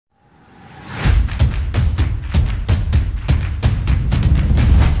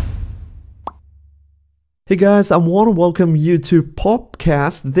Hey guys, I want to welcome you to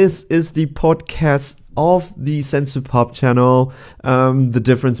Popcast. This is the podcast of the Sensu Pop channel. The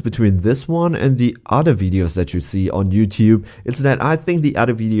difference between this one and the other videos that you see on YouTube is that I think the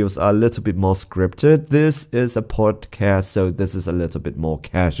other videos are a little bit more scripted. This is a podcast, so this is a little bit more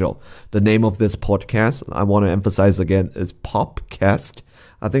casual. The name of this podcast, I want to emphasize again, is Popcast.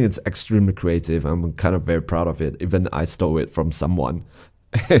 I think it's extremely creative. I'm kind of very proud of it. Even I stole it from someone.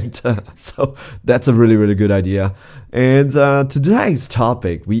 And so that's a really, really good idea. And today's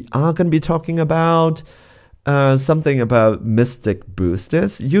topic, we are going to be talking about something about Mystic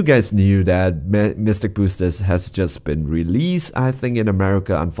Boosters. You guys knew that Mystic Boosters has just been released. I think in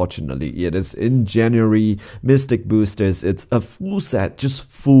America, unfortunately, it is in January. Mystic Boosters, it's a full set,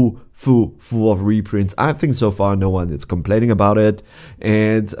 just full of reprints. I think so far no one is complaining about it.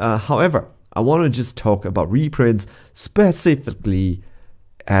 And however, I want to just talk about reprints, specifically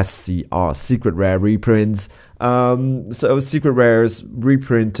SCR, Secret Rare reprints. So Secret Rares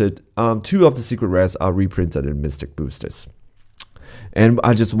reprinted, two of the Secret Rares are reprinted in Mystic Boosters. And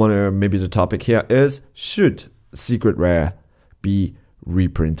I just want to, maybe the topic here is, should Secret Rare be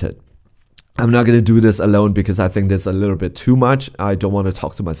reprinted? I'm not going to do this alone because I think this is a little bit too much. I don't want to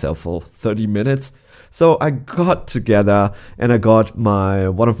talk to myself for 30 minutes. So I got together and I got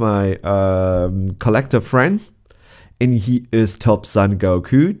one of my collector friend. And he is Top Sun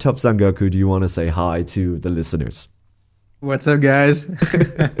Goku. Top Sun Goku, do you want to say hi to the listeners? What's up, guys?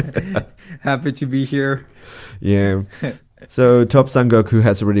 Happy to be here. Yeah. So Top Sun Goku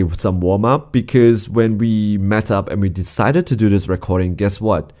has already some warm-up because when we met up and we decided to do this recording, guess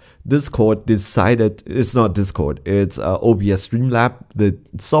what? Discord decided, it's not Discord, it's OBS Streamlab, the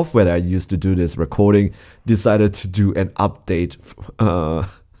software that I used to do this recording, decided to do an update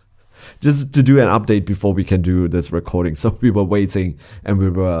just to do an update before we can do this recording. So we were waiting and we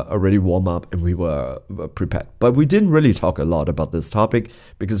were already warm up and we were prepared. But we didn't really talk a lot about this topic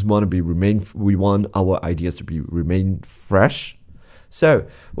because we want our ideas to remain fresh. So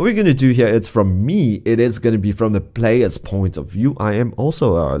what we're going to do here is from me, it is going to be from the player's point of view. I am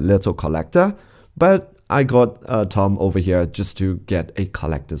also a little collector, but I got Tom over here just to get a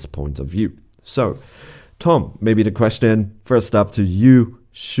collector's point of view. So Tom, maybe the question first up to you.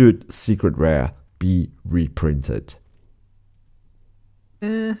 Should Secret Rare be reprinted?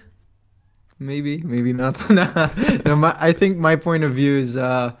 Maybe not. No, I think my point of view is,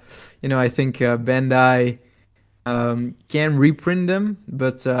 I think Bandai can reprint them,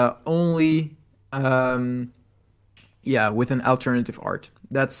 but only, with an alternative art.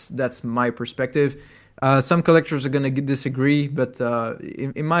 That's my perspective. Some collectors are gonna disagree, but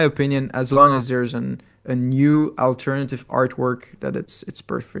in my opinion, as long as there's a new alternative artwork, that it's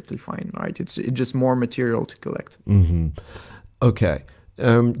perfectly fine, right? It's just more material to collect. Mm-hmm. Okay.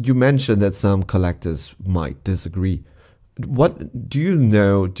 You mentioned that some collectors might disagree. What do you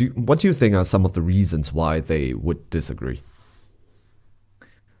know? What do you think are some of the reasons why they would disagree?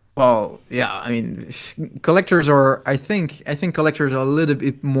 Well, yeah, I mean, collectors are. I think collectors are a little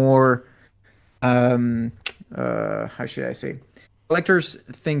bit more. How should I say? Collectors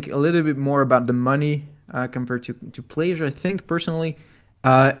think a little bit more about the money compared to players, I think, personally.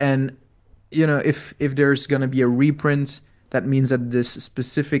 And, if there's going to be a reprint, that means that this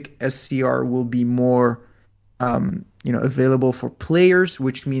specific SCR will be more, available for players,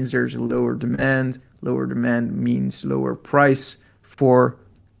 which means there's a lower demand. Lower demand means lower price for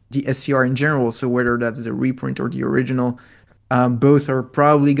the SCR in general. So whether that's the reprint or the original, both are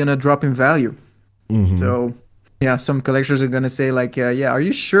probably going to drop in value. Mm-hmm. So, yeah, some collectors are going to say like, are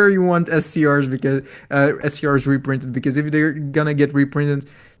you sure you want SCRs because SCRs reprinted? Because if they're going to get reprinted,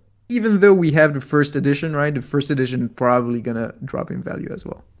 even though we have the first edition, right, the first edition probably going to drop in value as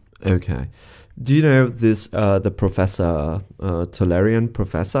well. Okay. Do you know this, the professor, Tolarian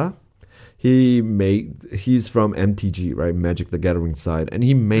professor? He's from MTG, right, Magic the Gathering side, and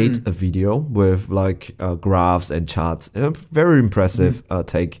he made a video with like graphs and charts. A very impressive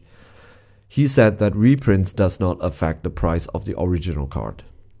take. He said that reprints does not affect the price of the original card,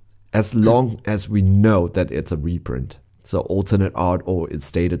 as long as we know that it's a reprint. So alternate art, or it's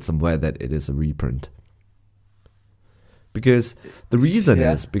stated somewhere that it is a reprint. Because the reason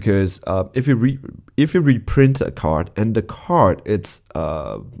is because if you reprint a card and the card it's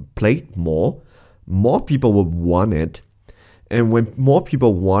played more people will want it, and when more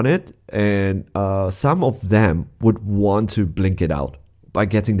people want it, and some of them would want to blink it out by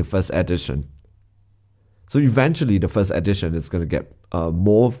getting the first edition. So eventually the first edition is going to get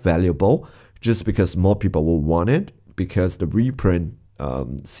more valuable just because more people will want it, because the reprint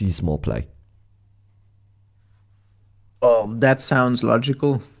sees more play. Well, that sounds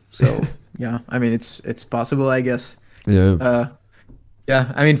logical. So Yeah, I mean it's possible, I guess. Yeah.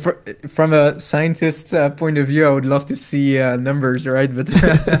 Yeah, I mean, from a scientist's point of view, I would love to see numbers, right? But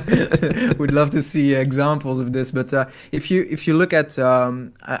would love to see examples of this. But if you look at,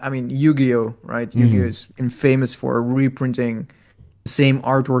 I mean, Yu-Gi-Oh, right? Yu-Gi-Oh is famous for reprinting the same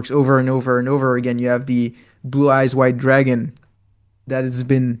artworks over and over and over again. You have the Blue Eyes White Dragon that has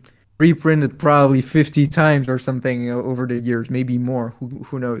been reprinted probably 50 times or something over the years, maybe more.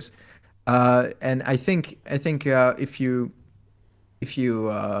 Who knows? And I think if you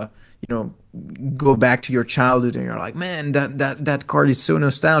go back to your childhood and you're like, man, that card is so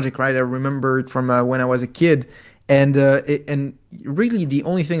nostalgic, right? I remember it from when I was a kid, and really the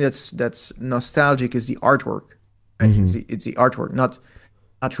only thing that's nostalgic is the artwork, right? It's the artwork, not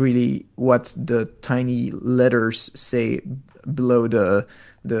really what the tiny letters say below the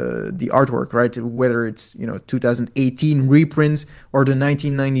artwork, right? Whether it's 2018 reprints or the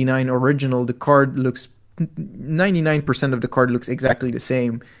 1999 original, the card looks 99% of the card looks exactly the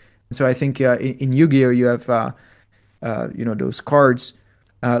same. So I think in Yu-Gi-Oh you have those cards.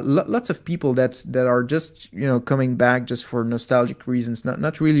 Lots of people that are just coming back just for nostalgic reasons,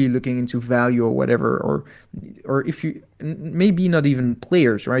 not really looking into value or whatever, or if you maybe not even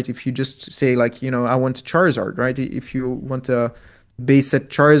players, right? If you just say like I want Charizard, right? If you want a base set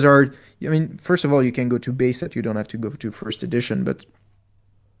Charizard, I mean, first of all, you can go to base set, you don't have to go to first edition, but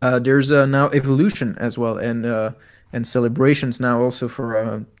there's now evolution as well, and celebrations now also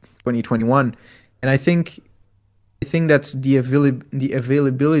for 2021, and I think that's the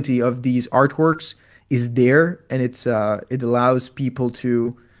availability of these artworks is there, and it allows people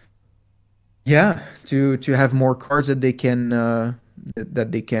to have more cards that they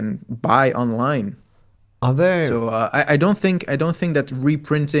can buy online. Are there? So I don't think that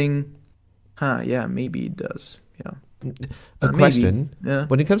reprinting, yeah, maybe it does, yeah. A question. Yeah.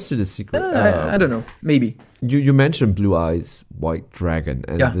 When it comes to the secret, I don't know. Maybe you mentioned Blue Eyes White Dragon,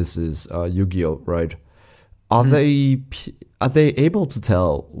 and this is Yu-Gi-Oh, right? Are they able to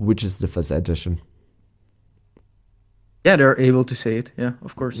tell which is the first edition? Yeah, they're able to say it. Yeah,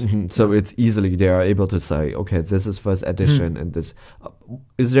 of course. So it's easily they are able to say, okay, this is first edition, and this.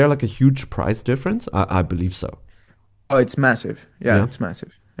 Is there like a huge price difference? I believe so. Oh, it's massive. Yeah, it's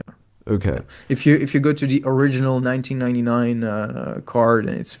massive. Okay. If you go to the original 1999 card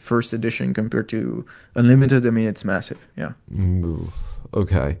and it's first edition compared to Unlimited, I mean, it's massive. Yeah.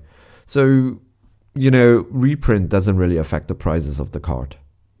 Okay. So, reprint doesn't really affect the prices of the card.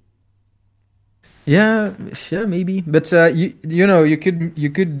 Yeah, maybe. But you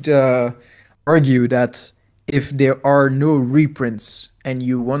could argue that if there are no reprints and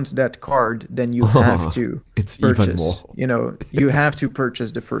you want that card, then you have to purchase. Even more. You have to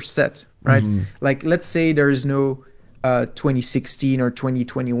purchase the first set, right? Like, let's say there is no 2016 or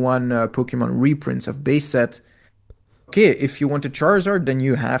 2021 Pokemon reprints of base set. Okay, if you want a Charizard, then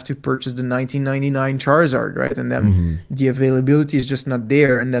you have to purchase the 1999 Charizard, right? And then the availability is just not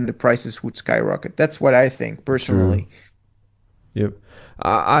there, and then the prices would skyrocket. That's what I think, personally. True. Yep.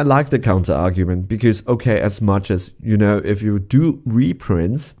 I like the counter argument because, okay, as much as, if you do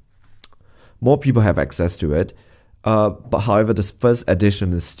reprints, more people have access to it. But however, this first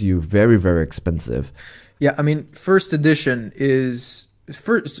edition is still very, very expensive. Yeah, I mean, first edition is,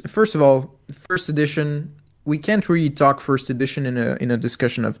 first of all, first edition, we can't really talk first edition in a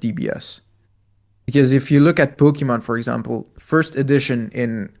discussion of DBS. Because if you look at Pokemon, for example, first edition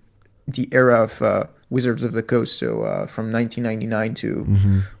in the era of Wizards of the Coast, so from 1999 to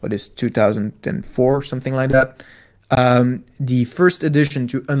what is 2004, something like that. The first edition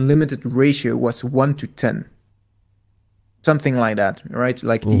to Unlimited ratio was 1:10, something like that, right?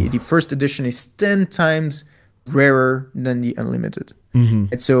 Like the first edition is 10 times rarer than the Unlimited,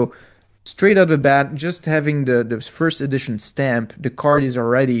 and so straight out of the bat, just having the first edition stamp, the card is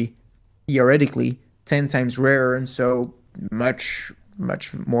already theoretically 10 times rarer, and so much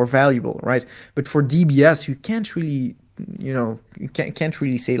more valuable, right? But for DBS, you can't really, you can't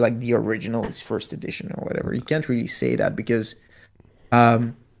really say like the original is first edition or whatever. You can't really say that because, I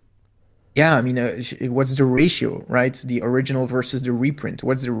mean, what's the ratio, right? The original versus the reprint.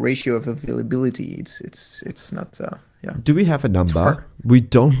 What's the ratio of availability? It's not. Do we have a number? We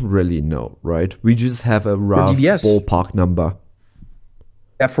don't really know, right? We just have a rough ballpark number.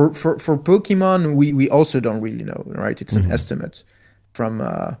 Yeah, for Pokemon, we also don't really know, right? It's an estimate from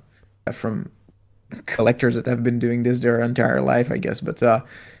collectors that have been doing this their entire life, I guess. But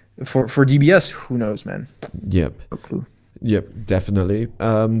for DBS, who knows, man? Yep. No clue. Yep, definitely.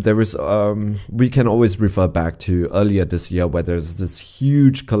 There is. We can always refer back to earlier this year where there's this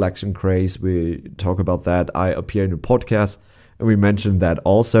huge collection craze. We talk about that. I appear in a podcast and we mentioned that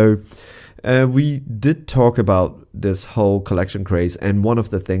also. We did talk about this whole collection craze, and one of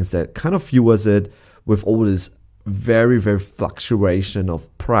the things that kind of fuels it with all this very, very fluctuation of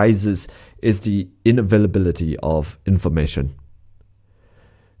prices is the inavailability of information.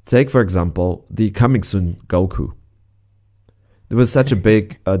 Take, for example, the coming soon Goku. There was such a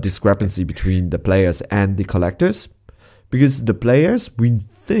big discrepancy between the players and the collectors, because the players, we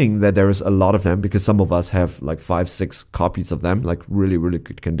think that there is a lot of them, because some of us have like 5-6 copies of them, like really, really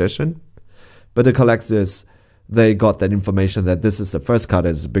good condition. But the collectors, they got that information that this is the first card that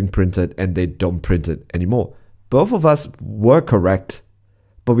is being printed and they don't print it anymore. Both of us were correct,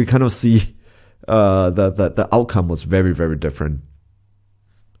 but we kind of see the outcome was very, very different.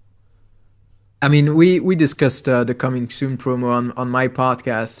 I mean, we discussed the coming soon promo on my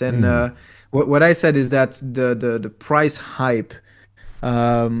podcast, and what I said is that the price hype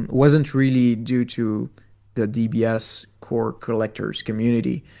wasn't really due to the DBS core collectors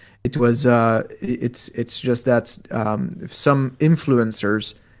community. It was it's just that some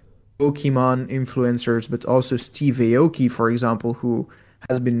influencers, Pokemon influencers, but also Steve Aoki, for example, who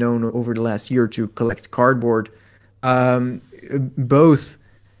has been known over the last year to collect cardboard, both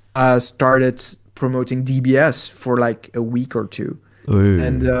started promoting DBS for like a week or two. Ooh.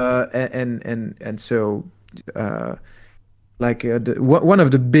 And so one of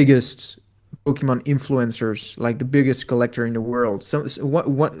the biggest Pokemon influencers, like the biggest collector in the world, what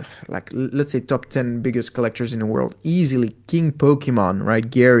like let's say top 10 biggest collectors in the world, easily King Pokemon, right?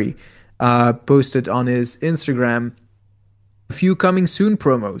 Gary posted on his Instagram a few coming soon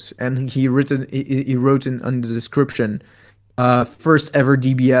promos, and he wrote in the description, first ever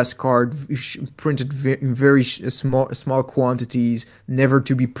DBS card printed in very small quantities, never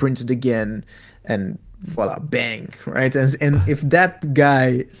to be printed again, and voila, bang, right? And if that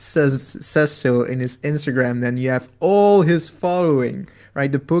guy says so in his Instagram, then you have all his following,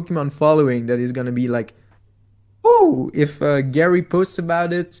 right? The Pokemon following that is gonna be like, oh, if Gary posts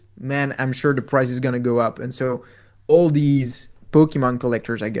about it, man, I'm sure the price is gonna go up. And so all these Pokemon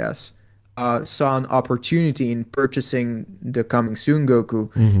collectors, I guess, saw an opportunity in purchasing the coming soon Goku,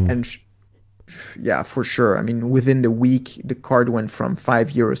 and yeah, for sure. I mean, within the week, the card went from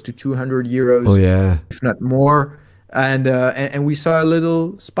 €5 to €200. Oh yeah, if not more. And we saw a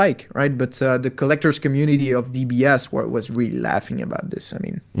little spike, right? But the collectors community of DBS was really laughing about this. I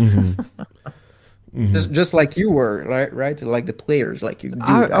mean, just like you were, right? Like the players, like you. Dude,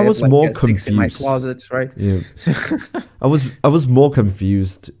 I was like more confused in my closet, right? Yeah, I was more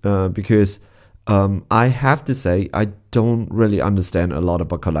confused because I have to say I don't really understand a lot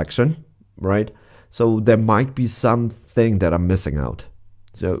about collection. Right, so there might be something that I'm missing out.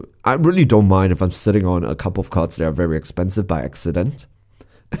 So I really don't mind if I'm sitting on a couple of cards that are very expensive by accident.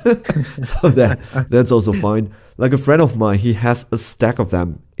 So that's also fine. Like a friend of mine, he has a stack of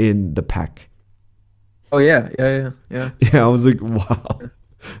them in the pack. Oh yeah. Yeah, I was like, wow,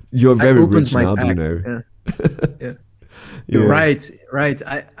 you're very rich now, do you know? Yeah. You're right.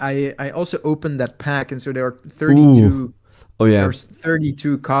 I also opened that pack, and so there are 32. Ooh. Oh yeah, there's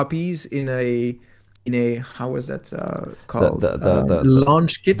 32 copies in a how was that called? The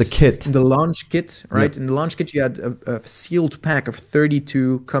launch kit. The launch kit, right? Yep. In the launch kit, you had a sealed pack of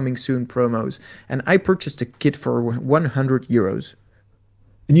 32 coming soon promos, and I purchased a kit for €100.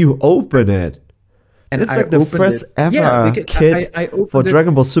 And you open it, and it's like the first ever kit for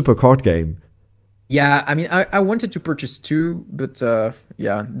Dragon Ball Super card game. Yeah, I mean, I wanted to purchase 2, but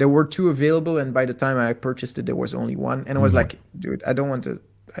yeah, there were 2 available, and by the time I purchased it, there was only 1, and I was like, dude, I don't want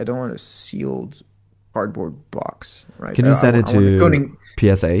a sealed cardboard box, right? Can you send it to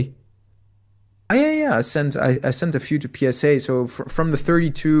PSA? Yeah. I sent a few to PSA. So from the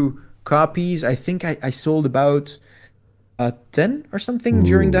 32 copies, I think I sold about 10 or something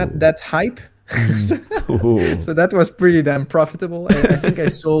during that hype. So that was pretty damn profitable. I think I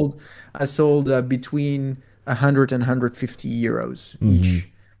sold between 100 and €150 each,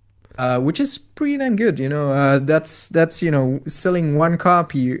 which is pretty damn good. You know, that's selling 1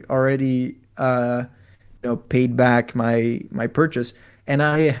 copy already. Paid back my purchase, and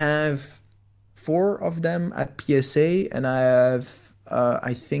I have 4 of them at PSA, and I have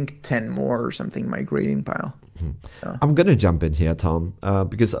I think 10 more or something in my grading pile. I'm gonna jump in here, Tom,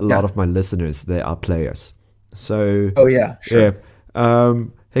 because a lot of my listeners, they are players. So oh yeah, sure. Yeah.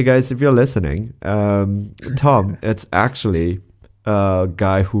 Hey guys, if you're listening, Tom, it's actually a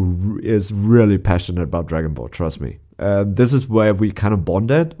guy who is really passionate about Dragon Ball. Trust me. This is where we kind of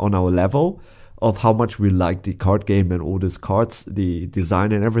bonded on our level of how much we like the card game and all these cards, the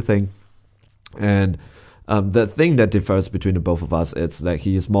design and everything. And the thing that differs between the both of us, it's like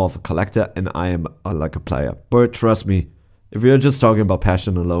he is more of a collector and I am like a player. But trust me, if you're just talking about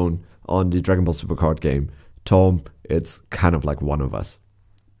passion alone, on the Dragon Ball Super card game. Tom, it's kind of like one of us.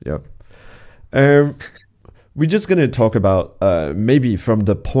 Yeah. We're just going to talk about maybe from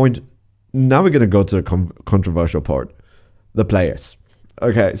the point. Now we're going to go to the controversial part, the players.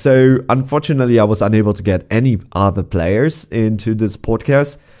 Okay, so unfortunately, I was unable to get any other players into this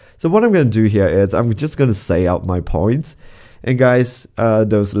podcast. So what I'm going to do here is I'm just going to say out my points. And guys,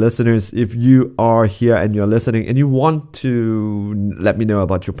 those listeners, if you are here and you're listening and you want to let me know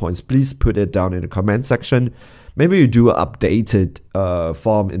about your points, please put it down in the comment section. Maybe you do an updated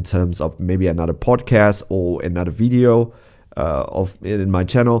form in terms of maybe another podcast or another video in my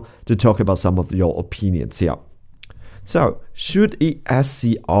channel to talk about some of your opinions here. So, should a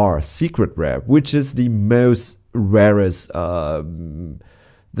SCR secret rare, which is the most rarest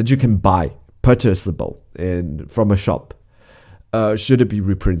that you can buy, purchasable from a shop, should it be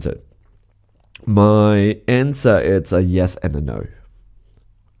reprinted? My answer is a yes and a no.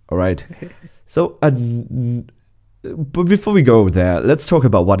 All right. So, but before we go there, let's talk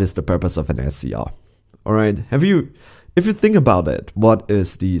about what is the purpose of an SCR. All right. If you think about it, what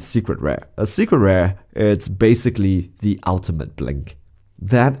is the secret rare? A secret rare, it's basically the ultimate blink.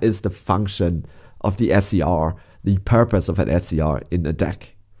 That is the function of the SCR, the purpose of an SCR in a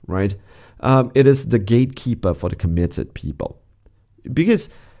deck, right? It is the gatekeeper for the committed people. Because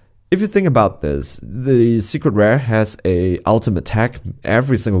if you think about this, the secret rare has a ultimate tag.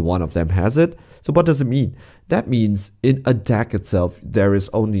 Every single one of them has it. So what does it mean? That means in a deck itself,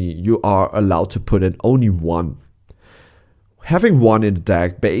 you are allowed to put in only one. Having one in the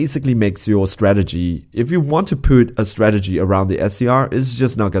deck basically makes your strategy, if you want to put a strategy around the SCR, it's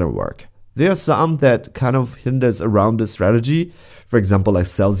just not going to work. There are some that kind of hinders around the strategy. For example, like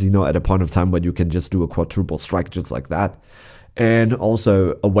Cell Xeno at a point of time when you can just do a quadruple strike just like that. And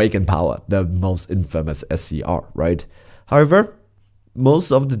also Awaken Power, the most infamous SCR, right? However,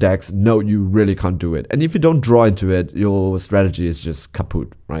 most of the decks know you really can't do it. And if you don't draw into it, your strategy is just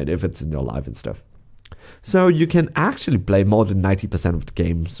kaput, right? If it's in your life and stuff. So you can actually play more than 90% of the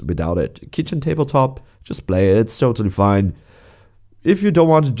games without it. Kitchen tabletop, just play it, it's totally fine. If you don't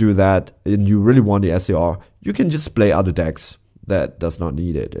want to do that and you really want the SCR, you can just play other decks that does not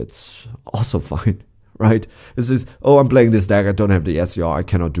need it. It's also fine, right? This is, oh, I'm playing this deck, I don't have the SCR, I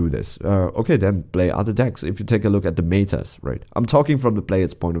cannot do this. Okay, then play other decks. If you take a look at the metas, right? I'm talking from the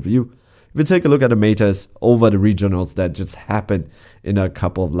player's point of view. If you take a look at the metas over the regionals that just happened in a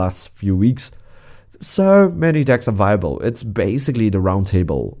couple of last few weeks, so many decks are viable. It's basically the round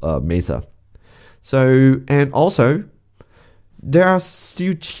table meta. So, and also, there are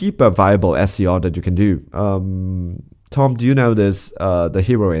still cheaper viable SCR that you can do. Tom, do you know this, the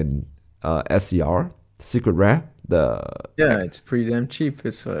Heroine SCR, secret rare? Yeah, it's pretty damn cheap.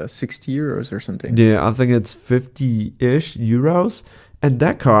 It's 60 euros or something. Yeah, I think it's 50-ish euros. And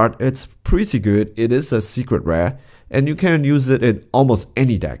that card, it's pretty good. It is a secret rare, and you can use it in almost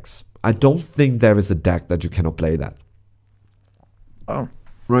any decks. I don't think there is a deck that you cannot play that. Oh.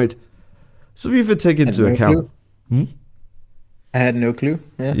 Right. So if you take into account... I had no clue.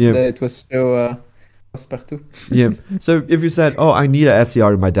 Yeah. That it was so passe-partout. Yeah. So if you said, oh, I need a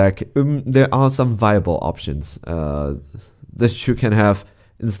SCR in my deck, there are some viable options that you can have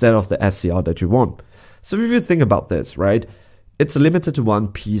instead of the SCR that you want. So if you think about this, right, it's limited to one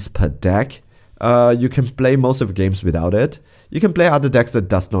piece per deck. You can play most of the games without it. You can play other decks that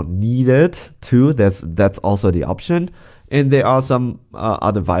does not need it too. That's also the option. And there are some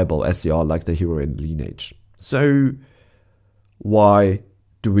other viable SCR like the Heroine Lineage. So why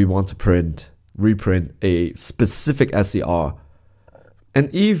do we want to reprint a specific SCR?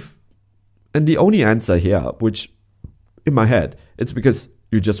 And the only answer here, which in my head, it's because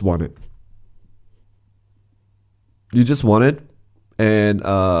you just want it. You just want it, and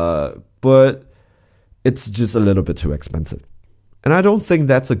but it's just a little bit too expensive. And I don't think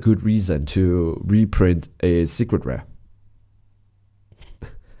that's a good reason to reprint a secret rare.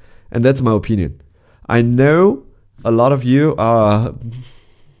 And that's my opinion. I know a lot of you are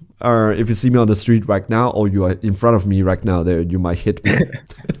if you see me on the street right now, or you are in front of me right now, there you might hit me.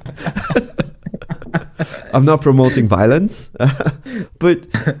 I'm not promoting violence,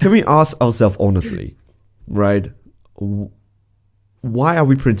 but can we ask ourselves honestly, right? Why are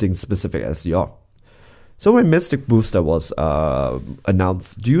we printing specific SCR? So when Mystic Booster was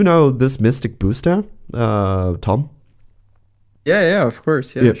announced, do you know this Mystic Booster, Tom? Yeah, of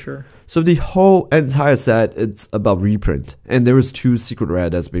course. Yeah, sure. So the whole entire set, it's about reprint. And there is 2 secret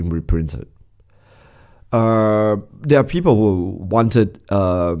rare that's been reprinted. There are people who wanted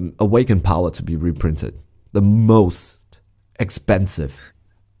Awaken Power to be reprinted. The most expensive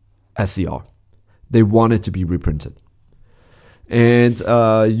SCR. They want it to be reprinted. And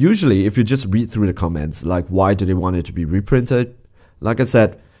usually, if you just read through the comments, like why do they want it to be reprinted? Like I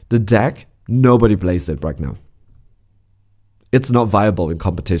said, the deck, nobody plays it right now. It's not viable in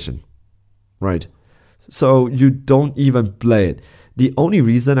competition, right? So you don't even play it. The only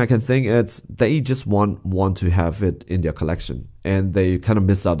reason I can think is they just want to have it in their collection, and they kind of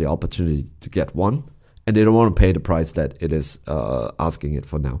missed out the opportunity to get one, and they don't want to pay the price that it is asking it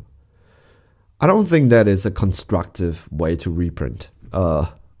for now. I don't think that is a constructive way to reprint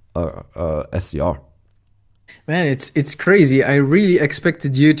SCR. Man, it's crazy. I really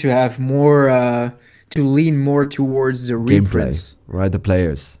expected you to have more, to lean more towards the reprints, right? The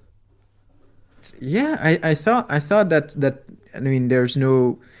players. Yeah, I thought that I mean, there's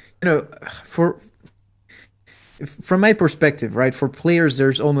no, from my perspective, right? For players,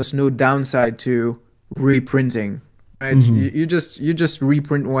 there's almost no downside to reprinting. Right? You just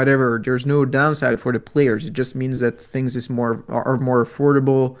reprint whatever. There's no downside for the players. It just means that things are more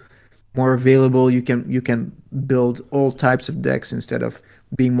affordable, more available. You can build all types of decks instead of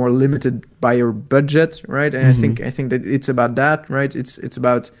being more limited by your budget, right? And I think that it's about that, right? It's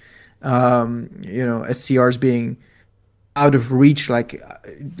about SCRs being out of reach, like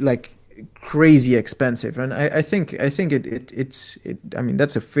crazy expensive, and I think it's I mean,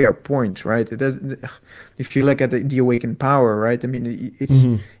 that's a fair point, right? It does, if you look at the Awakened Power, right? I mean,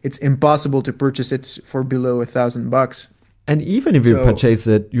 it's impossible to purchase it for below $1,000. And even if you purchase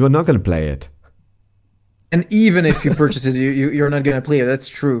it, you're not going to play it. And even if you purchase it, you're not going to play it. That's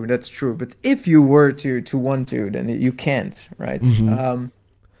true. But if you were to want to, then you can't, right?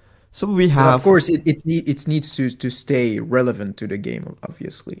 So we have, of course, it needs to stay relevant to the game,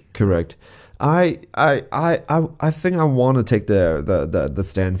 obviously. Correct. I think I want to take the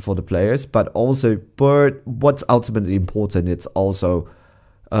stand for the players, but what's ultimately important, it's also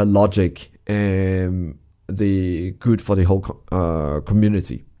logic and the good for the whole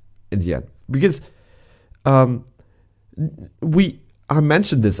community in the end. Because I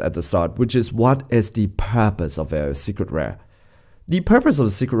mentioned this at the start, which is what is the purpose of a secret rare? The purpose of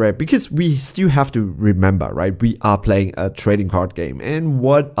the secret rare, because we still have to remember, right? We are playing a trading card game, and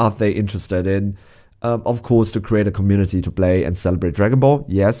what are they interested in? Of course, to create a community to play and celebrate Dragon Ball,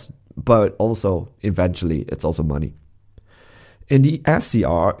 yes, but also eventually it's also money. In the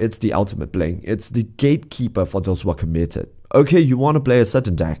SCR, it's the ultimate bling. It's the gatekeeper for those who are committed. Okay, you want to play a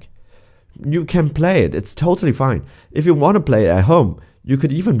certain deck, you can play it. It's totally fine. If you want to play it at home, you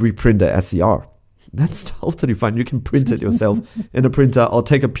could even reprint the SCR. That's totally fine. You can print it yourself in a printer or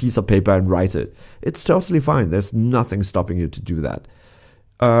take a piece of paper and write it. It's totally fine. There's nothing stopping you to do that.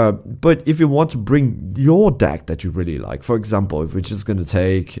 But if you want to bring your deck that you really like, for example, if we're just going to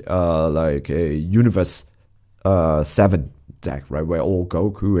take like a Universe 7 deck, right, where all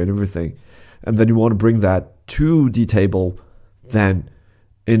Goku and everything, and then you want to bring that to the table, then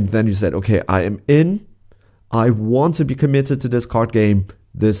you said, okay, I am in. I want to be committed to this card game.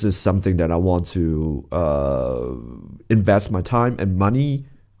 This is something that I want to invest my time and money,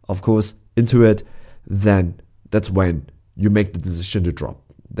 of course, into it. Then that's when you make the decision to drop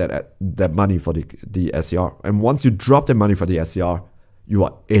that money for the SCR. And once you drop the money for the SCR, you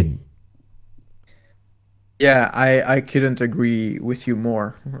are in. Yeah, I couldn't agree with you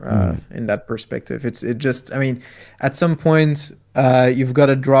more in that perspective. It just, I mean, at some point you've got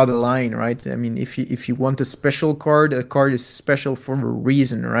to draw the line, right? I mean, if you want a special card, a card is special for a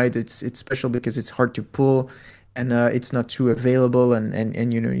reason, right? It's special because it's hard to pull, and it's not too available,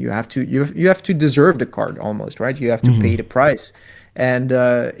 and you know, you have to deserve the card almost, right? You have to pay the price, and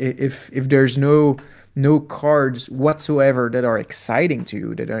if there's no cards whatsoever that are exciting to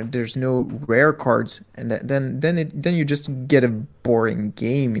you, there's no rare cards, and then you just get a boring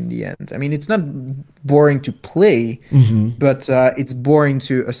game in the end. I mean, it's not boring to play, but it's boring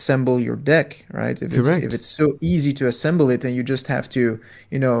to assemble your deck, right? If it's so easy to assemble it, and you just have to,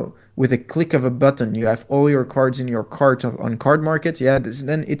 you know, with a click of a button, you have all your cards in your cart on Card Market. Yeah,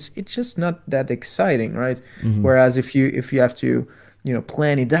 then it's just not that exciting, right? Whereas if you have to, you know,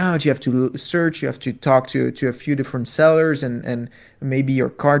 plan it out, you have to search, you have to talk to a few different sellers, and maybe your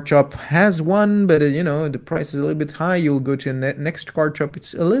card shop has one, but you know, the price is a little bit high. You'll go to a next card shop.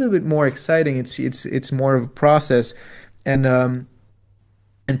 It's a little bit more exciting. It's more of a process, and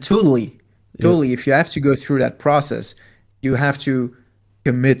totally, if you have to go through that process, you have to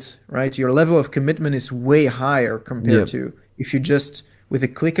commit, right? Your level of commitment is way higher compared to if you just, with a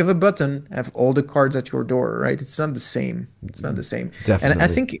click of a button, have all the cards at your door, right? It's not the same. It's not the same. Definitely.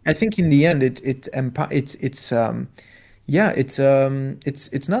 And I think in the end, it's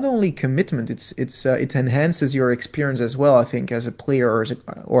not only commitment. It enhances your experience as well. I think as a player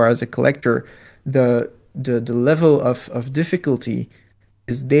or as a collector, the the level of difficulty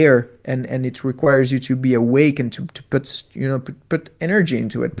is there, and it requires you to be awake and to put put energy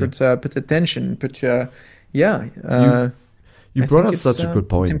into it, put attention, you brought up such a good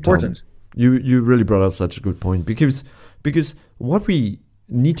point. It's important. Tom. You really brought up such a good point, because what we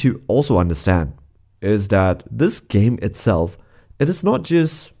need to also understand is that this game itself, it is not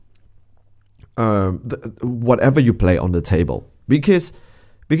just whatever you play on the table, because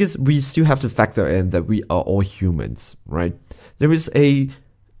we still have to factor in that we are all humans, right? There is a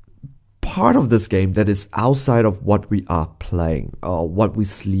part of this game that is outside of what we are playing, or what we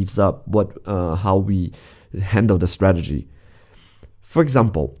sleeves up, how we handle the strategy. For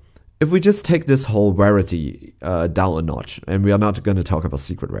example, if we just take this whole rarity down a notch, and we are not going to talk about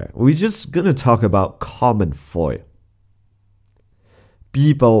secret rare, we're just going to talk about common foil.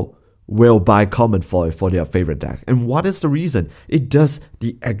 People will buy common foil for their favorite deck. And what is the reason? It does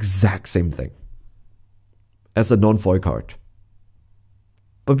the exact same thing as a non-foil card.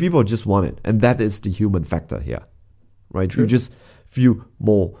 But people just want it, and that is the human factor here, right? True. You just feel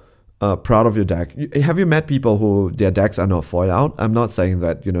more proud of your deck. Have you met people who their decks are not foil out? I'm not saying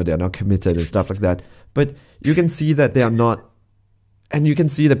that they're not committed and stuff like that, but you can see that they are not, and you can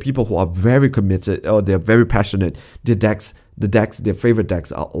see that people who are very committed or they're very passionate, their favorite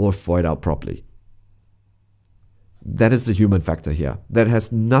decks are all foiled out properly. That is the human factor here. That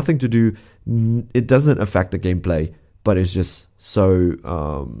has nothing to do. It doesn't affect the gameplay, but it's just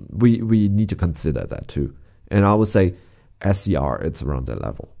so we need to consider that too. And I would say SCR, it's around that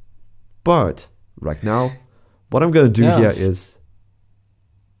level. But right now, what I'm gonna do here is,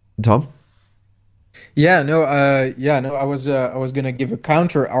 Tom. I was gonna give a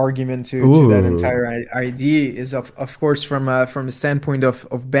counter argument to that entire idea. Is of course from the standpoint of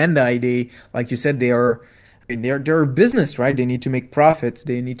Bandai, they, like you said, they're a business, right? They need to make profit,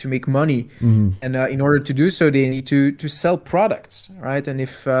 they need to make money, and in order to do so, they need to sell products, right? And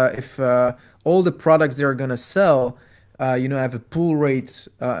if all the products they're gonna sell, have a pull rate,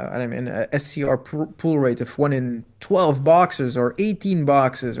 a SCR pull rate of 1 in 12 boxes or 18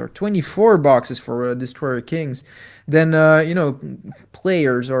 boxes or 24 boxes for Destroyer Kings, then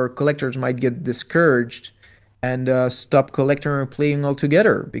players or collectors might get discouraged and stop collecting or playing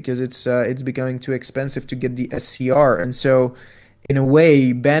altogether, because it's becoming too expensive to get the SCR. And so in a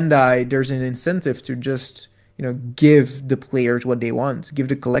way, Bandai, there's an incentive to just give the players what they want, give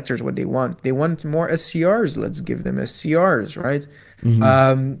the collectors what they want. They want more SCRs, let's give them SCRs, right?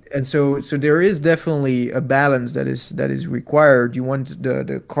 And so there is definitely a balance that is required. You want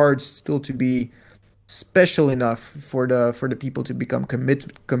the cards still to be special enough for the people to become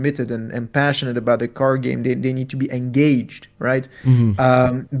committed and passionate about the card game. They need to be engaged, right?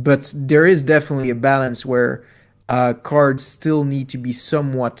 But there is definitely a balance where cards still need to be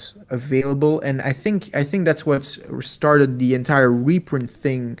somewhat available, and I think that's what started the entire reprint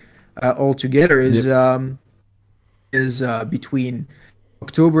thing altogether. Is between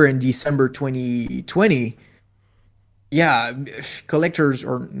October and December 2020. Collectors,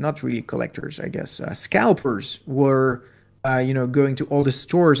 or not really collectors, I guess, scalpers were going to all the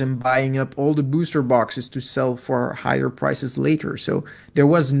stores and buying up all the booster boxes to sell for higher prices later. So there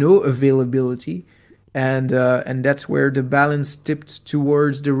was no availability. And that's where the balance tipped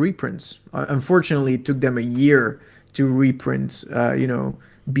towards the reprints. Unfortunately, it took them a year to reprint,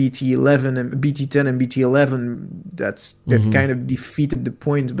 BT11 and BT10 and BT11. That kind of defeated the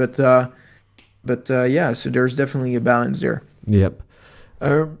point. But so there's definitely a balance there. Yep.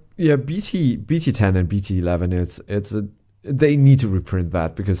 BT10 and BT11. They need to reprint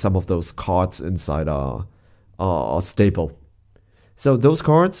that, because some of those cards inside are staple. So those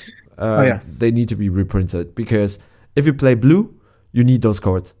cards. They need to be reprinted, because if you play blue, you need those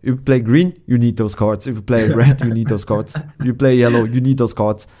cards. If you play green, you need those cards. If you play red, you need those cards. If you play yellow, you need those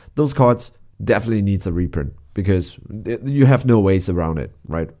cards. Those cards definitely needs a reprint, because you have no ways around it,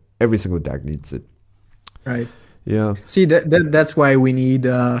 right? Every single deck needs it. Right. Yeah. See, that's why we need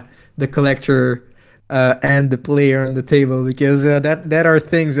the collector and the player on the table, because that are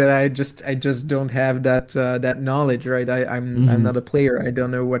things that I just don't have that knowledge, right? I'm not a player. I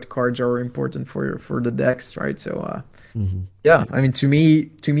don't know what cards are important for the decks, right? So I mean, to me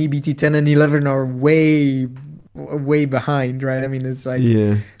BT10 and 11 are way behind, right? I mean, it's like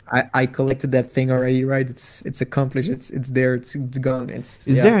I collected that thing already, right? It's accomplished. It's there. It's gone.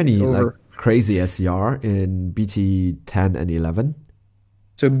 Is there any like crazy SCR in BT10 and 11?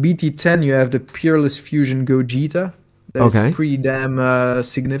 So BT10, you have the Peerless Fusion Gogeta. That's pretty damn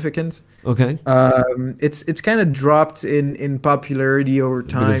significant. Okay. It's kind of dropped in popularity over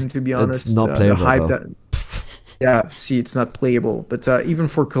time, to be honest. It's not playable, though. Yeah, see, it's not playable, but even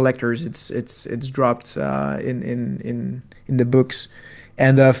for collectors, it's dropped in the books.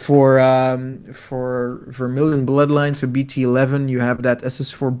 And for Vermilion Bloodlines, so BT11, you have that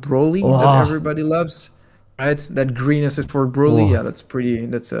SS4 Broly that Oh, everybody loves, right? That green SS4 Broly, oh, yeah, that's pretty.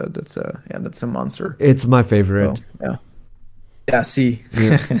 That's a monster. it's my So favorite. yeah, yeah. See,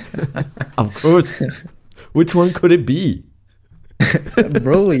 Yeah, of course. Which one could it be?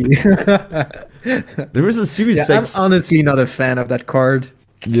 Broly. There is a Series Yeah, I'm 6. honestly not a fan of that card.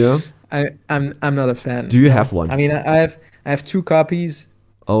 Yeah. I'm not a fan. Do you No. have one? I mean, I have two copies,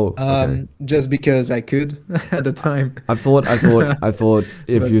 Oh, okay. just because I could at the time. I thought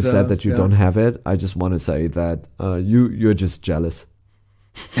if But you said that you yeah. don't have it, I just want to say that you're just jealous.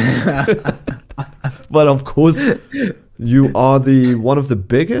 But of course, you are one of the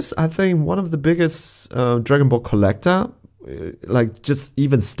biggest, I think, one of the biggest Dragon Ball collector, like just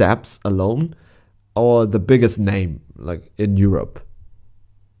even steps alone, or the biggest name like in Europe.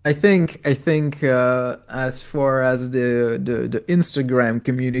 I think as far as the Instagram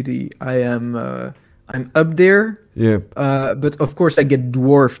community, I'm up there. Yeah. But of course, I get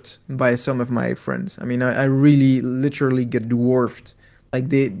dwarfed by some of my friends. I mean, I really literally get dwarfed. Like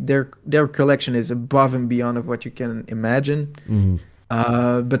their collection is above and beyond of what you can imagine. Hmm.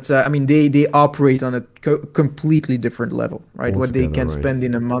 But I mean, they operate on a completely different level, right? What they Altogether, can right. spend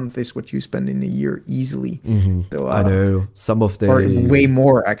in a month is what you spend in a year easily. Hmm. So, I know some of or the. way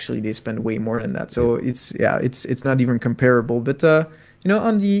more actually. They spend way more than that. So it's not even comparable. But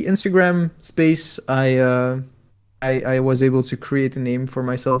on the Instagram space, I was able to create a name for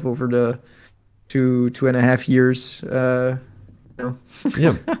myself over the 2.5 years.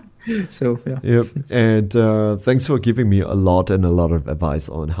 Yeah. So yeah. Yep. And thanks for giving me a lot of advice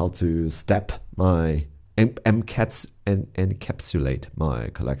on how to step my encapsulate my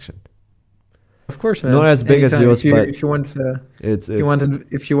collection. Of course, man. Not as big as Anytime. yours, but If you want, it's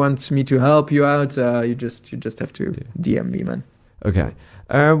if you want me to help you out, you just have to DM me, man. okay.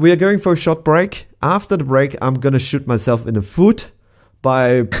 We are going for a short break. After the break, I'm gonna shoot myself in the foot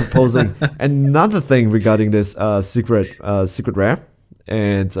by proposing another thing regarding this secret rare.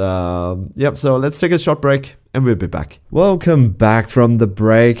 And yep, so let's take a short break and we'll be back. Welcome back from the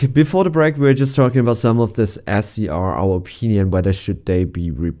break. Before the break, we were just talking about some of this SCR, our opinion, whether should they be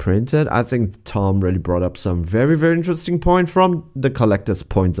reprinted. I think Tom really brought up some very, very interesting point from the collector's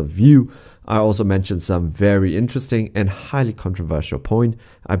point of view. I also mentioned some very interesting and highly controversial point.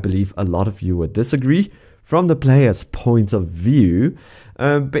 I believe a lot of you would disagree. From the player's point of view,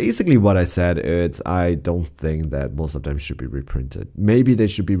 basically what I said is I don't think that most of them should be reprinted. Maybe they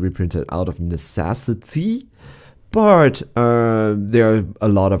should be reprinted out of necessity, but there are a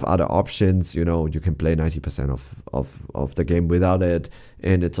lot of other options. You know, you can play 90% of the game without it,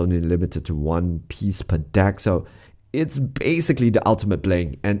 and it's only limited to one piece per deck. So it's basically the ultimate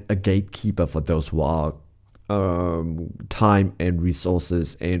playing and a gatekeeper for those who are time and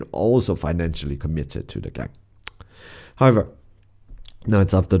resources and also financially committed to the game. However, now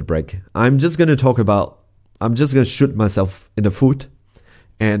it's after the break. I'm just gonna shoot myself in the foot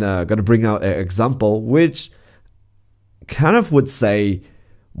and gonna bring out an example which kind of would say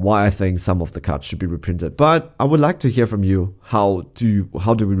why I think some of the cards should be reprinted. But I would like to hear from you. How do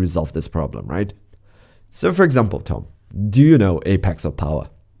we resolve this problem, right? So for example, Tom, do you know Apex of Power?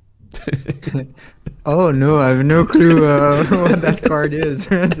 Oh no, I have no clue what that card is.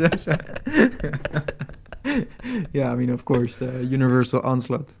 Yeah, I mean, of course, Universal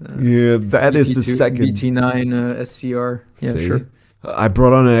Onslaught. Yeah, that is the BT2, second. BT9 SCR. Yeah, See? sure. I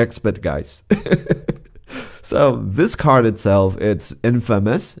brought on an expert, guys. So this card itself, it's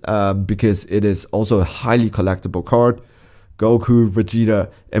infamous because it is also a highly collectible card. Goku,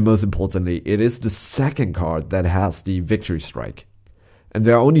 Vegeta, and most importantly, it is the second card that has the Victory Strike. And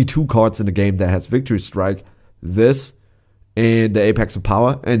there are only two cards in the game that has Victory Strike. This and the Apex of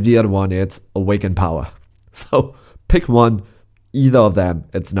Power, and the other one it's Awakened Power. So pick one, either of them,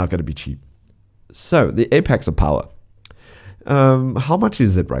 it's not going to be cheap. So the Apex of Power. How much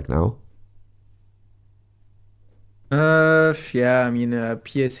is it right now? Yeah, I mean,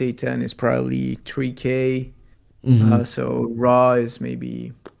 PSA 10 is probably 3K. So Raw is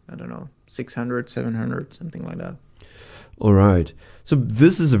maybe, I don't know, 600, 700, something like that. All right. So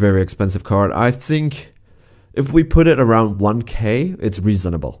this is a very expensive card. I think if we put it around 1K, it's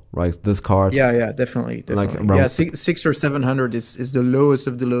reasonable, right? This card. Yeah, definitely. Like Definitely. around- Yeah, six or 700 is the lowest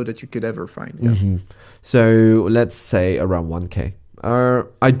of the low that you could ever find. Yeah. So let's say around 1K.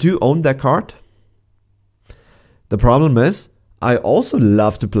 I do own that card. The problem is, I also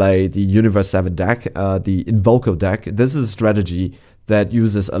love to play the Universe 7 deck, the Invoco deck. This is a strategy that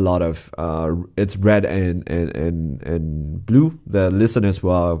uses a lot of it's red and blue. The listeners who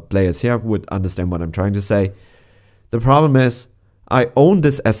are players here would understand what I'm trying to say. The problem is I own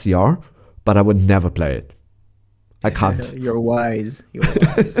this SCR, but I would never play it. I can't. You're wise. You're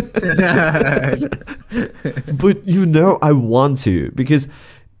wise. But you know I want to, because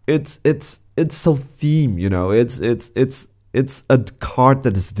it's so themed, you know. It's a card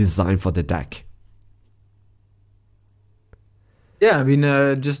that is designed for the deck. Yeah, I mean,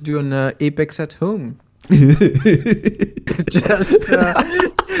 just doing Apex at home.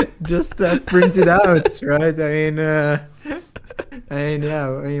 just print it out, right?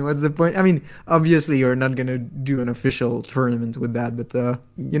 I mean, what's the point? I mean, obviously, you're not gonna do an official tournament with that, but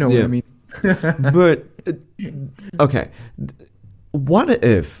you know what I mean. But okay, what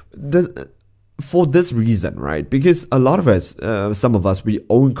if for this reason, right? Because a lot of us, some of us, we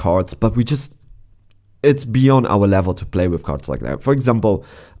own cards, but it's beyond our level to play with cards like that. For example,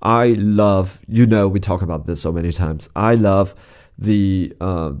 I love, you know, we talk about this so many times. I love the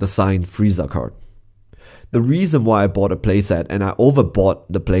signed Frieza card. The reason why I bought a playset, and I overbought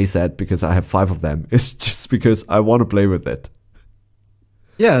the playset because I have 5 of them, is just because I want to play with it.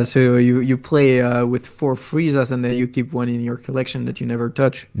 Yeah, so you play with 4 Friezas, and then you keep one in your collection that you never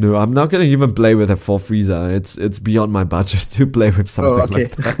touch. No, I'm not gonna even play with a 4 Frieza. It's beyond my budget to play with something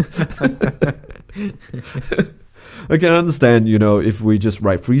like that. I can understand, you know, if we just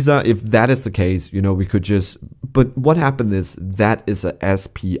write Frieza, if that is the case, you know, we could just. But what happened is that is a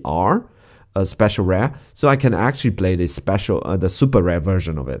SPR, a special rare, so I can actually play the super rare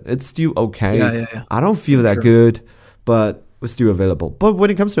version of it. It's still okay. Yeah. I don't feel that good, but it's still available. But when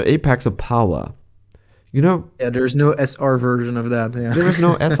it comes to Apex of Power, you know, there's no SR version of that. Yeah. There is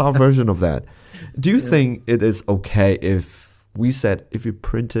no SR version of that. Do you think it is okay if we said if we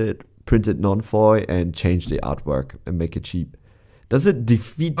printed non-foil and change the artwork and make it cheap? Does it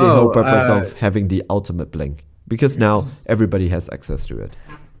defeat the whole purpose of having the ultimate bling? Because now everybody has access to it.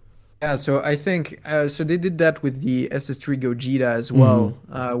 Yeah, so I think so they did that with the SS3 Gogeta as well,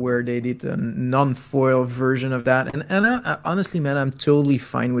 where they did a non-foil version of that, and honestly, man, I'm totally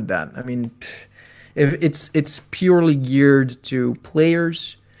fine with that. I mean, if it's purely geared to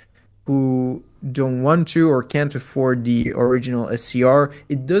players who don't want to or can't afford the original SCR,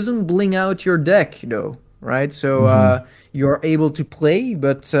 it doesn't bling out your deck though, right? So you're able to play,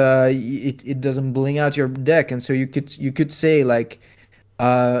 but it doesn't bling out your deck, and so you could say like.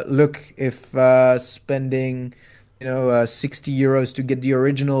 Look, if spending, 60 euros to get the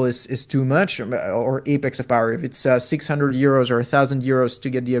original is too much, or Apex of Power, if it's 600 euros or 1,000 euros to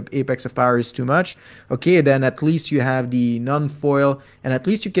get the Apex of Power is too much, okay, then at least you have the non-foil, and at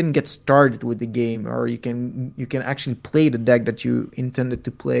least you can get started with the game, or you can actually play the deck that you intended to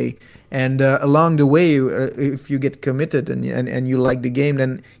play. And along the way, if you get committed and you like the game,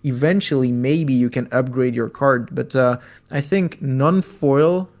 then eventually maybe you can upgrade your card. But I think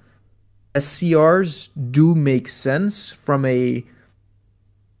non-foil SCRs do make sense from a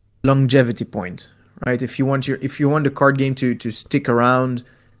longevity point, right? If you want the card game to stick around,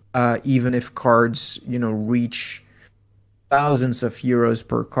 even if cards reach thousands of euros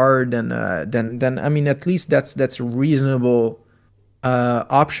per card, then I mean, at least that's a reasonable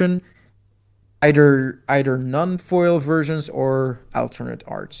option. Either non-foil versions or alternate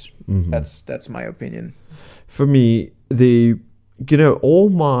arts. That's my opinion. For me, all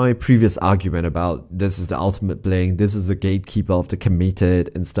my previous argument about this is the ultimate bling, this is the gatekeeper of the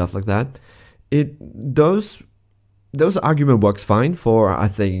committed and stuff like that, those argument works fine for, I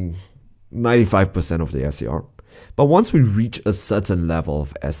think, 95% of the SCR. But once we reach a certain level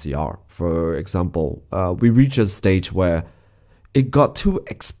of SCR, for example, we reach a stage where it got too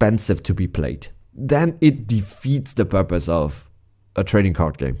expensive to be played, then it defeats the purpose of a trading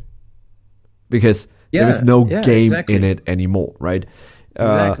card game. Because there is no game in it anymore, right?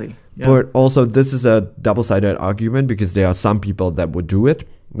 Exactly. But also, this is a double-sided argument, because there are some people that would do it.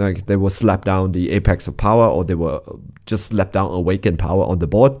 Like, they will slap down the Apex of Power, or they will just slap down Awakened Power on the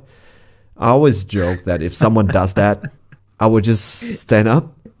board. I always joke that if someone does that, I would just stand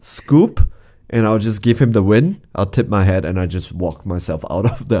up, scoop, and I'll just give him the win. I'll tip my head, and I just walk myself out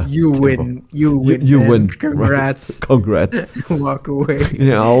of the You table. win. You win. Congrats. Right? Congrats. Walk away.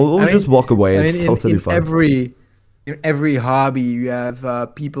 Yeah, I'll just walk away. It's totally fine. In every hobby, you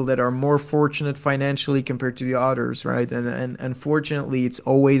have people that are more fortunate financially compared to the others, right? And unfortunately, it's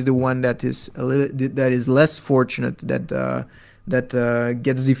always the one that is less fortunate that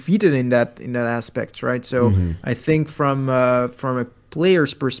gets defeated in that aspect, right? So I think from a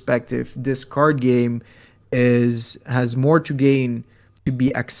player's perspective, this card game has more to gain to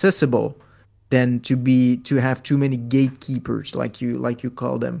be accessible than to have too many gatekeepers, like you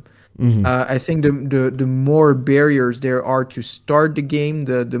call them. I think the more barriers there are to start the game,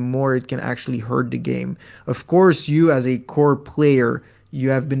 the more it can actually hurt the game. Of course, you as a core player, you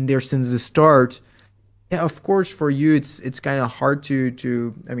have been there since the start. Yeah, of course, for you it's kind of hard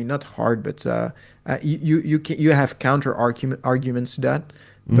to I mean, not hard, but you have counter arguments to that.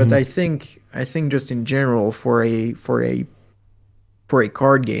 But I think just in general for a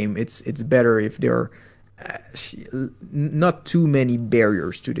card game, it's better if there are not too many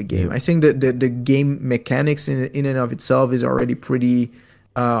barriers to the game. I think that the game mechanics in and of itself is already pretty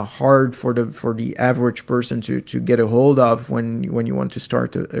hard for the average person to get a hold of when you want to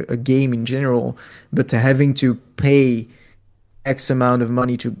start a game in general. But to having to pay X amount of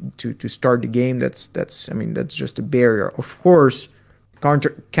money to start the game, that's I mean, that's just a barrier. Of course,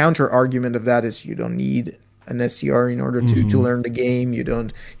 counter argument of that is you don't need an SCR in order to learn the game. You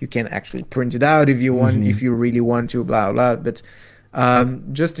can't actually print it out if you want, if you really want to, blah blah. But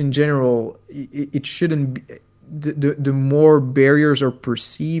just in general, it shouldn't be, the more barriers are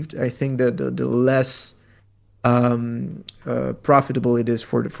perceived, I think that the less profitable it is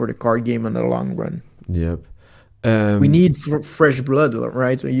for the card game in the long run. Yep. We need fresh blood,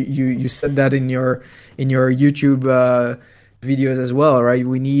 right? You said that in your YouTube videos as well, right?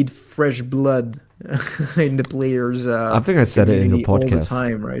 We need fresh blood in the players. I think I said it in your podcast all the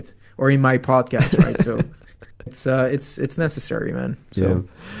time, right? Or in my podcast, right? So it's necessary, man. So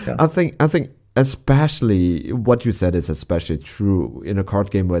yeah. I think especially what you said is especially true in a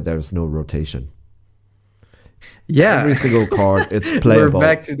card game where there's no rotation. Yeah, every single card, it's playable. We're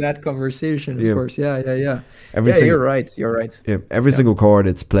back to that conversation, of course. Yeah. You're right. Yeah, every single card,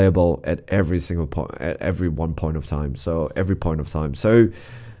 it's playable at every single point, at every one point of time. So every point of time. So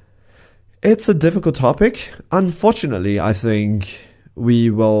it's a difficult topic. Unfortunately, I think we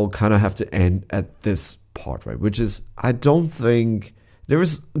will kind of have to end at this part, right? Which is, I don't think there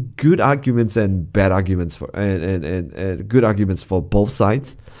is good arguments and bad arguments for and good arguments for both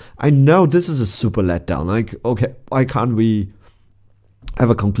sides. I know this is a super letdown. Like, okay, why can't we have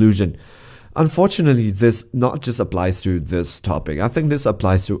a conclusion? Unfortunately, this not just applies to this topic. I think this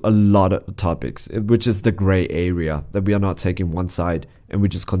applies to a lot of topics, which is the gray area, that we are not taking one side and we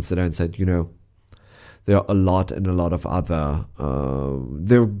just consider and said, there are a lot of other,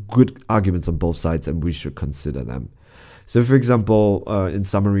 there are good arguments on both sides and we should consider them. So, for example, in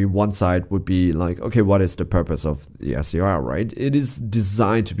summary, one side would be like, okay, what is the purpose of the SCR, right? It is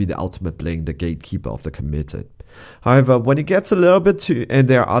designed to be the ultimate bling, the gatekeeper of the committed. However, when it gets a little bit too, and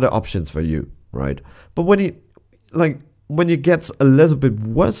there are other options for you, right? But when it gets a little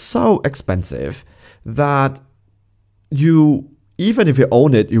bit so expensive that even if you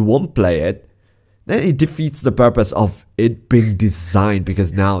own it, you won't play it, then it defeats the purpose of it being designed,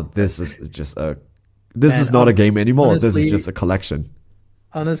 because now this is just this is not a game anymore. Honestly, this is just a collection.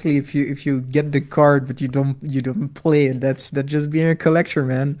 Honestly, if you get the card but you don't play it, that's just being a collector,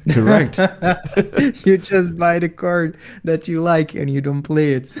 man. Correct. You just buy the card that you like and you don't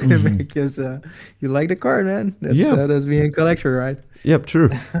play it because you like the card, man. That's being a collector, right? Yep, true.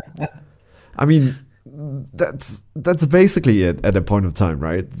 I mean, that's basically it at a point of time,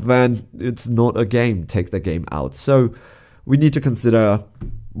 right? Then it's not a game. Take the game out. So we need to consider.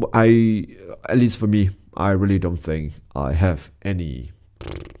 At least for me, I really don't think I have any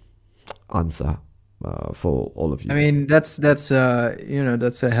answer for all of you. I mean, that's a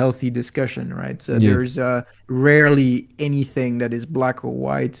healthy discussion, right? So there's rarely anything that is black or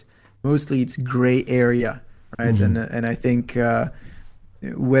white. Mostly it's gray area, right? And I think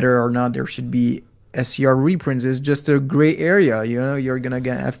whether or not there should be SCR reprints is just a gray area. You're gonna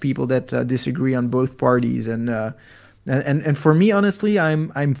have people that disagree on both parties, and for me, honestly,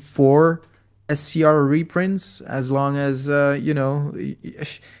 I'm for SCR reprints as long as whatever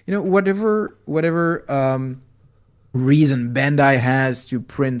reason Bandai has to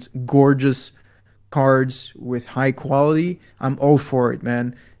print gorgeous cards with high quality, I'm all for it,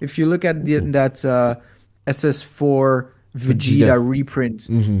 man. If you look at that SS4 Vegeta reprint,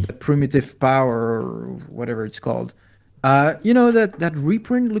 the Primitive Power or whatever it's called, that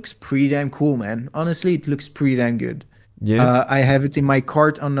reprint looks pretty damn cool, man. Honestly, it looks pretty damn good. Yeah, I have it in my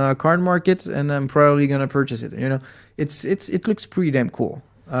cart on the card market, and I'm probably gonna purchase it. It looks pretty damn cool.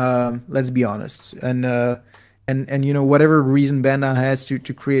 Let's be honest. And whatever reason Bandai has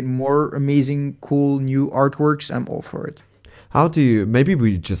to create more amazing, cool new artworks, I'm all for it. Maybe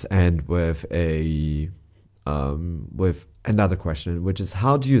we just end with with another question, which is,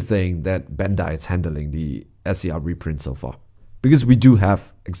 how do you think that Bandai is handling the SCR reprint so far? Because we do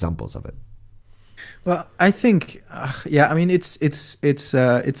have examples of it. Well, I think, yeah. I mean, it's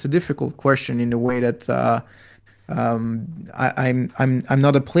a difficult question in the way that I'm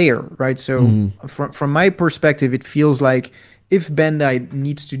not a player, right? So Mm-hmm. from my perspective, it feels like if Bandai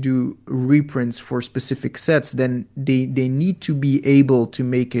needs to do reprints for specific sets, then they need to be able to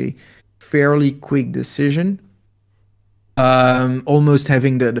make a fairly quick decision, almost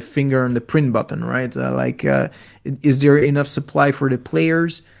having the finger on the print button, right? Is there enough supply for the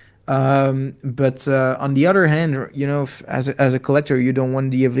players? But on the other hand, you know, as a collector, you don't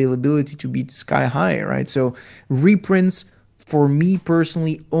want the availability to be sky high, right? So reprints for me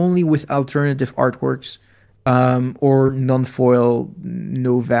personally only with alternative artworks, or non-foil,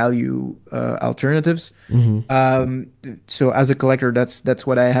 no value alternatives. Mm-hmm. So as a collector, that's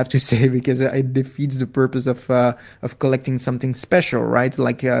what I have to say, because it defeats the purpose of collecting something special, right?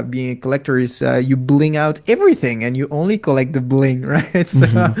 Like being a collector is you bling out everything and you only collect the bling, right? So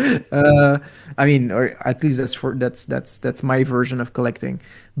I mean, or at least that's my version of collecting.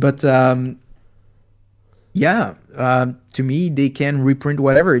 But yeah, to me, they can reprint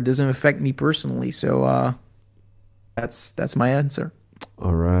whatever. It doesn't affect me personally. So that's my answer.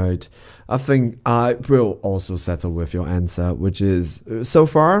 All right. I think I will also settle with your answer, which is so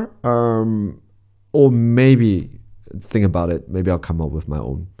far, or maybe think about it. Maybe I'll come up with my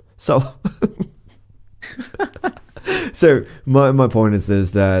own. So, so my point is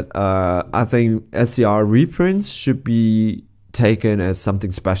this, that I think SCR reprints should be taken as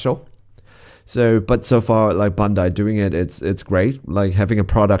something special. So, but so far, like Bandai doing it, it's great. Like having a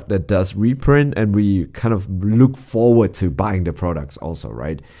product that does reprint, and we kind of look forward to buying the products also,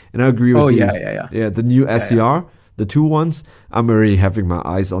 right? And I agree with you. Yeah, the new SCR, the two ones, I'm already having my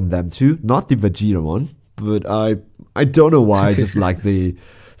eyes on them too. Not the Vegeta one, but I don't know why I just like the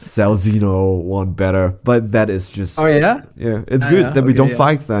Cell Xeno one better. But that is just yeah, it's good that we don't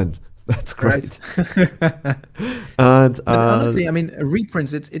fight then. That's great. Right. And but honestly, I mean,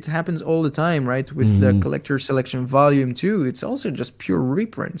 reprints, it happens all the time, right? With the collector selection volume 2, it's also just pure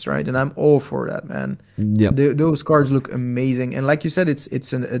reprints, right? And I'm all for that, man. Yep. Those cards look amazing, and like you said,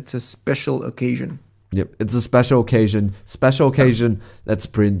 it's a special occasion. Yep, it's a special occasion. Special occasion. Let's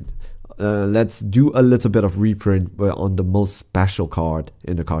print. Let's do a little bit of reprint on the most special card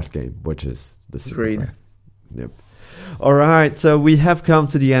in the card game, which is the Super Great. Rare. Yep. All right, so we have come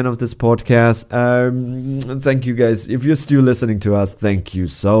to the end of this podcast. Thank you guys. If you're still listening to us, thank you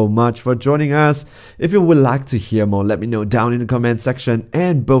so much for joining us. If you would like to hear more, let me know down in the comment section,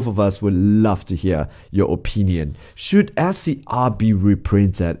 and both of us would love to hear your opinion. Should SCR be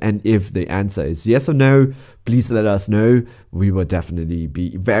reprinted? And if the answer is yes or no, please let us know. We will definitely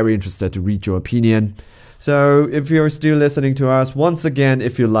be very interested to read your opinion. So if you're still listening to us, once again,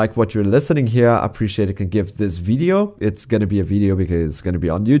 if you like what you're listening here, I appreciate it. Can give this video. It's going to be a video because it's going to be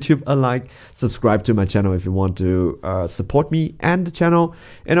on YouTube. A like, subscribe to my channel if you want to support me and the channel.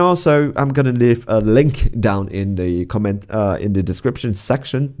 And also, I'm going to leave a link down in the comment, in the description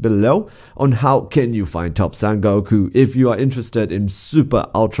section below on how can you find Top Sangoku if you are interested in super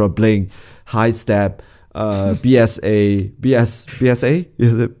ultra bling, high step, BSA,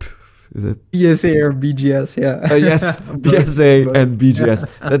 is it? Is it BSA or BGS? Yeah. Yes, BSA and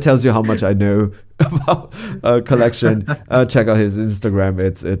BGS. That tells you how much I know about collection. Check out his Instagram.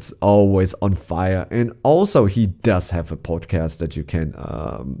 It's always on fire. And also, he does have a podcast that you can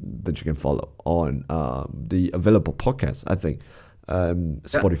follow on the available podcast. I think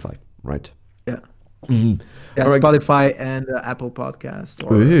Spotify, right? Yeah. Mm-hmm. Yeah, right. Spotify and Apple Podcast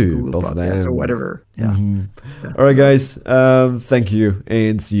or Google Podcast or whatever. Yeah. Yeah. All right, guys. Thank you,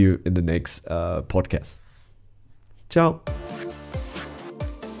 and see you in the next podcast. Ciao.